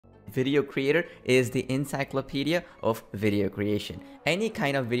VideoCreator is the encyclopedia of video creation. Any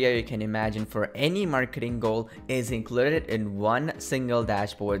kind of video you can imagine for any marketing goal is included in one single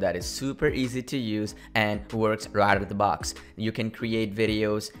dashboard that is super easy to use and works right out of the box. You can create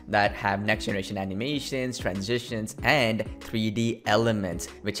videos that have next generation animations, transitions, and 3D elements,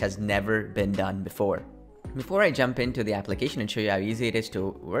 which has never been done before. Before I jump into the application and show you how easy it is to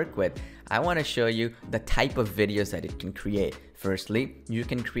work with, I want to show you the type of videos that it can create. Firstly, you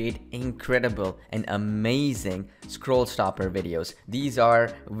can create incredible and amazing scroll stopper videos. These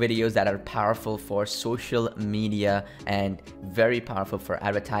are videos that are powerful for social media and very powerful for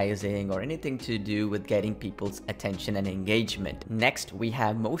advertising or anything to do with getting people's attention and engagement. Next, we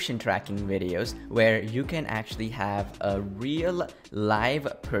have motion tracking videos where you can actually have a real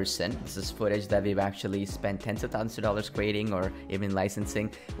live person. This is footage that we've actually spent tens of thousands of dollars creating or even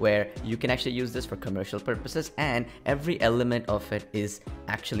licensing, where you can actually use this for commercial purposes, and every element of it is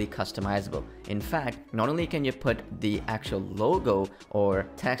actually customizable. In fact, not only can you put the actual logo or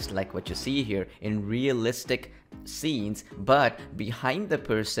text like what you see here in realistic scenes, but behind the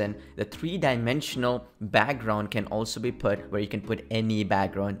person, the three-dimensional background can also be put where you can put any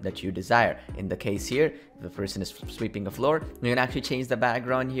background that you desire. In the case here, the person is sweeping a floor, you can actually change the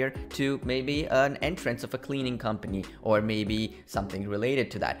background here to maybe an entrance of a cleaning company or maybe something related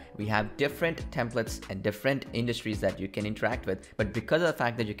to that. We have different templates and different industries that you can interact with, but because of the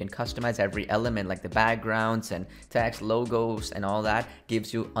fact that you can customize every element like the backgrounds and text, logos and all that,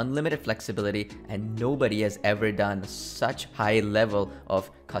 gives you unlimited flexibility, and nobody has ever done such high level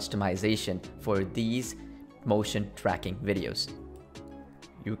of customization for these motion tracking videos.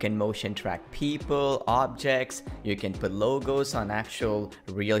 You can motion track people, objects, you can put logos on actual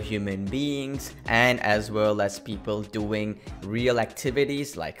real human beings, and as well as people doing real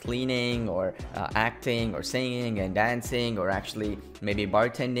activities like cleaning or acting or singing and dancing, or actually maybe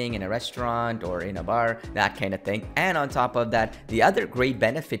bartending in a restaurant or in a bar, that kind of thing. And on top of that, the other great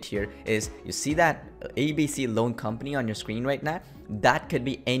benefit here is you see that ABC loan company on your screen right now? That could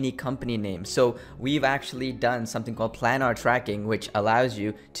be any company name. So we've actually done something called planar tracking, which allows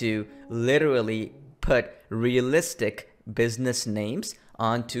you to literally put realistic business names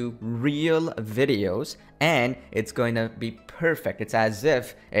onto real videos, and it's going to be perfect. It's as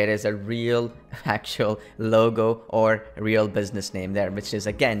if it is a real actual logo or real business name there, which is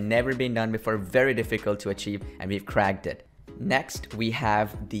again never been done before, very difficult to achieve, and we've cracked it. Next, we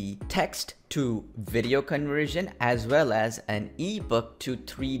have the text to video conversion, as well as an ebook to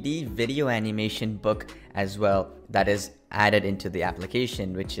 3D video animation book as well, that is added into the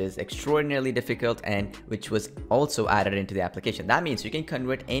application, which is extraordinarily difficult and which was also added into the application. That means you can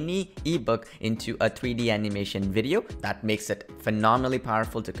convert any ebook into a 3D animation video. That makes it phenomenally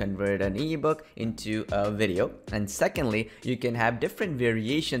powerful to convert an ebook into a video. And secondly, you can have different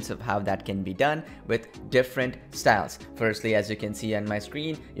variations of how that can be done with different styles. Firstly, as you can see on my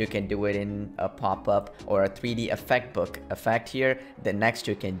screen, you can do it in a pop-up or a 3D effect book effect here. The next,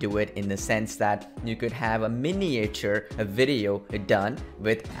 you can do it in the sense that you could have a miniature video done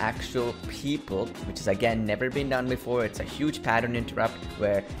with actual people, which is again never been done before. It's a huge pattern interrupt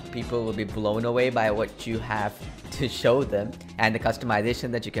where people will be blown away by what you have to show them, and the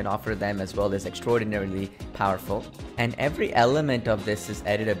customization that you can offer them as well is extraordinarily powerful. And every element of this is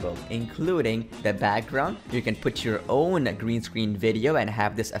editable, including the background. You can put your own green screen video and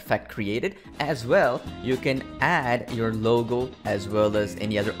have this effect created. As well, you can add your logo as well as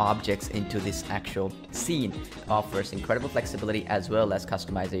any other objects into this actual scene. It offers incredible flexibility as well as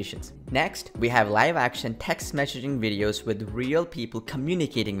customizations. Next, we have live action text messaging videos with real people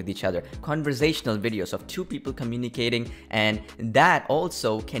communicating with each other, conversational videos of two people communicating, and that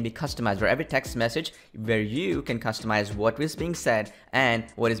also can be customized for every text message, where you can customize what is being said and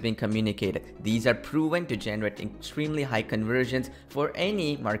what is being communicated. These are proven to generate extremely high conversions for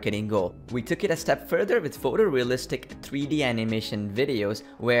any marketing goal. We took it a step further with photorealistic 3D animation videos,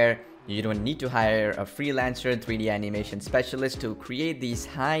 where you don't need to hire a freelancer 3D animation specialist to create these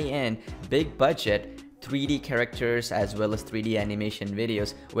high-end, big budget 3D characters as well as 3D animation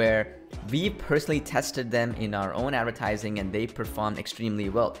videos, where we personally tested them in our own advertising and they performed extremely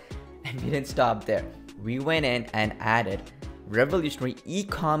well. And we didn't stop there. We went in and added revolutionary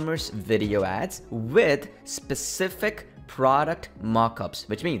e-commerce video ads with specific product mockups,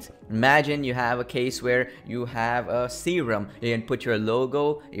 which means imagine you have a case where you have a serum. You can put your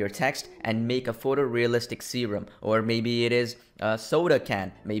logo, your text, and make a photorealistic serum. Or maybe it is a soda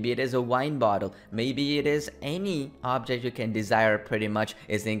can, maybe it is a wine bottle, maybe it is any object you can desire pretty much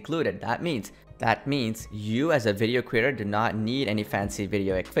is included. That means you as a video creator do not need any fancy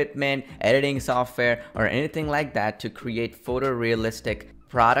video equipment, editing software, or anything like that to create photorealistic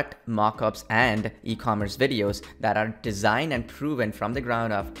product mockups and e-commerce videos that are designed and proven from the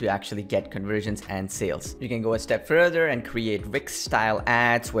ground up to actually get conversions and sales. You can go a step further and create Wix style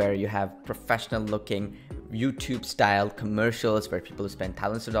ads where you have professional looking YouTube style commercials where people spend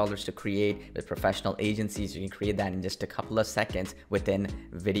thousands of dollars to create with professional agencies. You can create that in just a couple of seconds within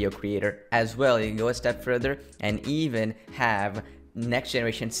VideoCreator. As well, you can go a step further and even have next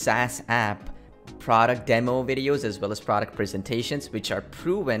generation SaaS app product demo videos as well as product presentations, which are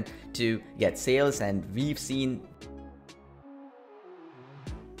proven to get sales, and we've seen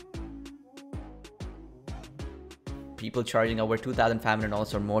people charging over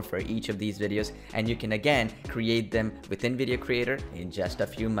 $2,500 or more for each of these videos, and you can again create them within VideoCreator in just a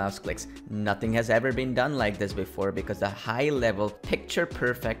few mouse clicks. Nothing has ever been done like this before because the high level picture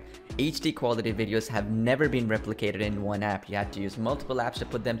perfect HD quality videos have never been replicated in one app. You have to use multiple apps to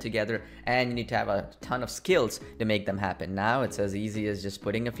put them together, and you need to have a ton of skills to make them happen. Now it's as easy as just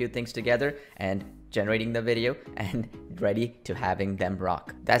putting a few things together and generating the video and ready to having them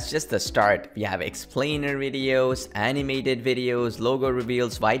rock. That's just the start. We have explainer videos, animated videos, logo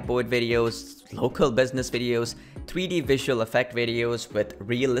reveals, whiteboard videos, local business videos, 3D visual effect videos with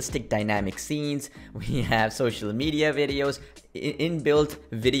realistic dynamic scenes. We have social media videos, inbuilt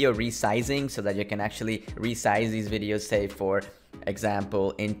video resizing so that you can actually resize these videos, say for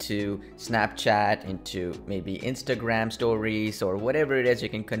example into Snapchat, into maybe Instagram stories or whatever it is. You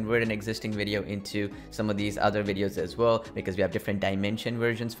can convert an existing video into some of these other videos as well, because we have different dimension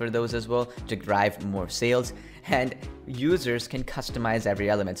versions for those as well to drive more sales, and users can customize every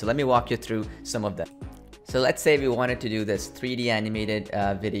element. So let me walk you through some of them. So let's say we wanted to do this 3D animated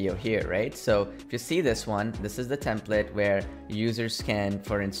video here, right? So if you see this one, this is the template where users can,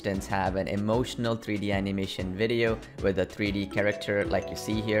 for instance, have an emotional 3D animation video with a 3D character like you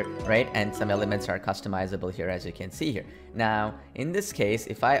see here, right? And some elements are customizable here, as you can see here. Now, in this case,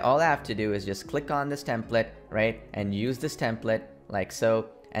 if all I have to do is just click on this template, right? And use this template like so.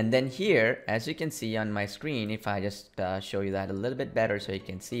 And then here, as you can see on my screen, if I just show you that a little bit better so you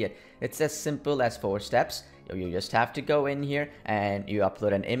can see it, it's as simple as 4 steps. You just have to go in here and you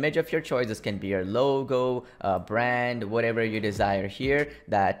upload an image of your choice. This can be your logo, brand, whatever you desire here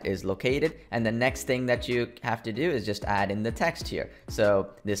that is located. And the next thing that you have to do is just add in the text here. So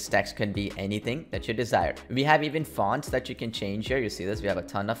this text can be anything that you desire. We have even fonts that you can change here. You see this, we have a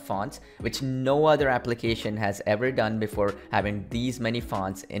ton of fonts, which no other application has ever done before, having these many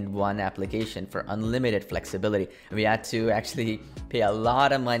fonts in one application for unlimited flexibility. We had to actually pay a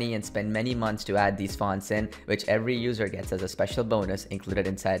lot of money and spend many months to add these fonts in, which every user gets as a special bonus included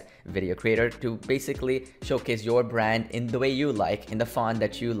inside VideoCreator to basically showcase your brand in the way you like, in the font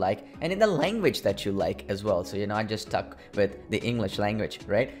that you like, and in the language that you like as well. So you're not just stuck with the English language,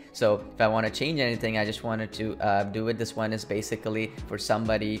 right? So if I want to change anything, I just wanted to do it. This one is basically for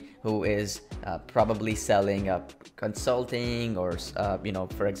somebody who is probably selling a consulting or, you know,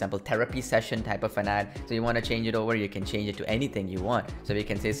 for example, therapy session type of an ad. So you want to change it over, you can change it to anything you want. So we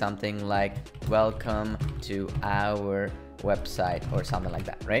can say something like, welcome to our website or something like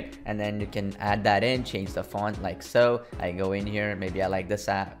that, right? And then you can add that in, change the font like so. I go in here, maybe I like this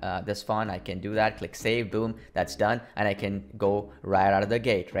this font, I can do that, click save, boom, that's done, and I can go right out of the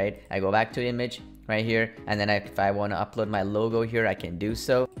gate, right? I go back to image right here, and then if I want to upload my logo here, I can do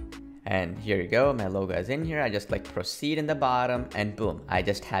so. And here you go, my logo is in here. I just like proceed in the bottom and boom, I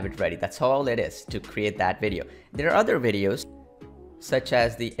just have it ready. That's all it is to create that video. There are other videos such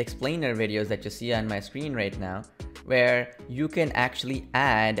as the explainer videos that you see on my screen right now, where you can actually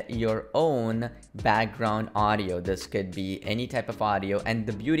add your own background audio. This could be any type of audio, and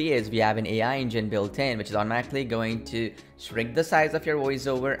the beauty is we have an AI engine built in which is automatically going to shrink the size of your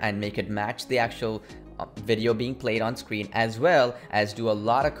voiceover and make it match the actual video being played on screen, as well as do a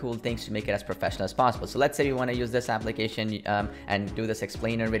lot of cool things to make it as professional as possible. So let's say we want to use this application and do this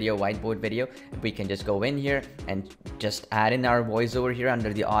explainer video, whiteboard video. We can just go in here and just add in our voiceover here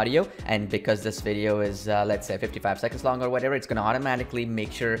under the audio, and because this video is let's say 55 seconds long or whatever, it's going to automatically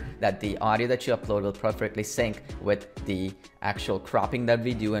make sure that the audio that you upload will perfectly sync with the actual cropping that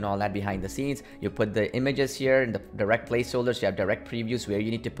we do and all that behind the scenes. You put the images here in the direct placeholders, you have direct previews where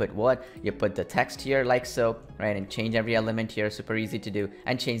you need to put what, you put the text here like so, right, and change every element here, super easy to do,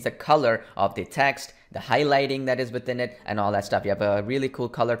 and change the color of the text, the highlighting that is within it, and all that stuff. You have a really cool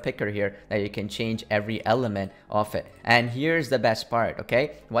color picker here that you can change every element of it. And here's the best part,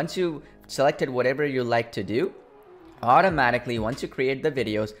 okay? Once you selected whatever you like to do, automatically, once you create the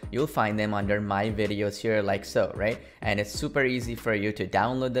videos, you'll find them under my videos here like so, right? And it's super easy for you to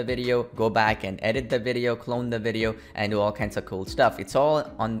download the video, go back and edit the video, clone the video, and do all kinds of cool stuff. It's all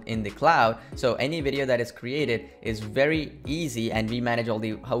in the cloud, so any video that is created is very easy, and we manage all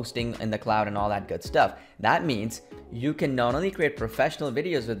the hosting in the cloud and all that good stuff. That means you can not only create professional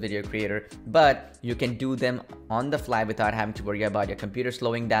videos with Video Creator, but you can do them on the fly without having to worry about your computer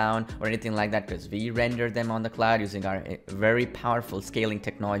slowing down or anything like that, because we render them on the cloud using our very powerful scaling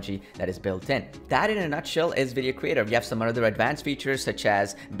technology that is built in. That in a nutshell is Video Creator. We have some other advanced features such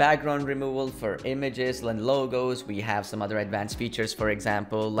as background removal for images and logos. We have some other advanced features, for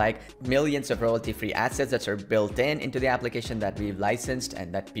example, like millions of royalty-free assets that are built into the application that we've licensed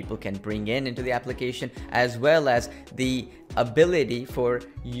and that people can bring into the application, as well as the ability for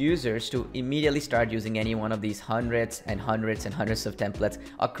users to immediately start using any one of these hundreds and hundreds and hundreds of templates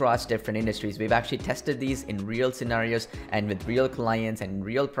across different industries. We've actually tested these in real scenarios and with real clients and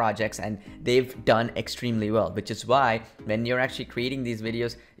real projects, and they've done extremely well, which is why when you're actually creating these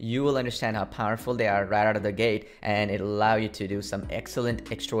videos, you will understand how powerful they are right out of the gate, and it'll allow you to do some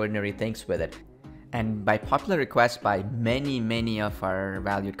excellent, extraordinary things with it. And by popular request by many of our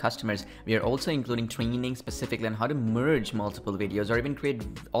valued customers, we are also including training specifically on how to merge multiple videos or even create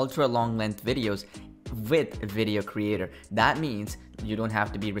ultra long length videos with Video Creator. That means you don't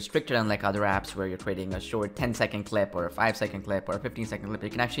have to be restricted unlike other apps where you're creating a short 10-second clip or a 5-second clip or a 15-second clip. You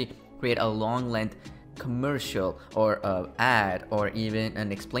can actually create a long length commercial or an ad or even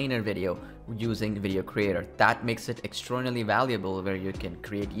an explainer video using Video Creator. That makes it extraordinarily valuable, where you can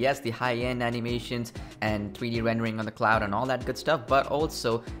create, yes, the high-end animations and 3D rendering on the cloud and all that good stuff, but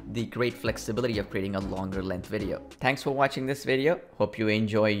also the great flexibility of creating a longer length video. Thanks for watching this video. Hope you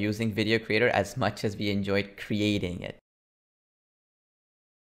enjoy using Video Creator as much as we enjoyed creating it.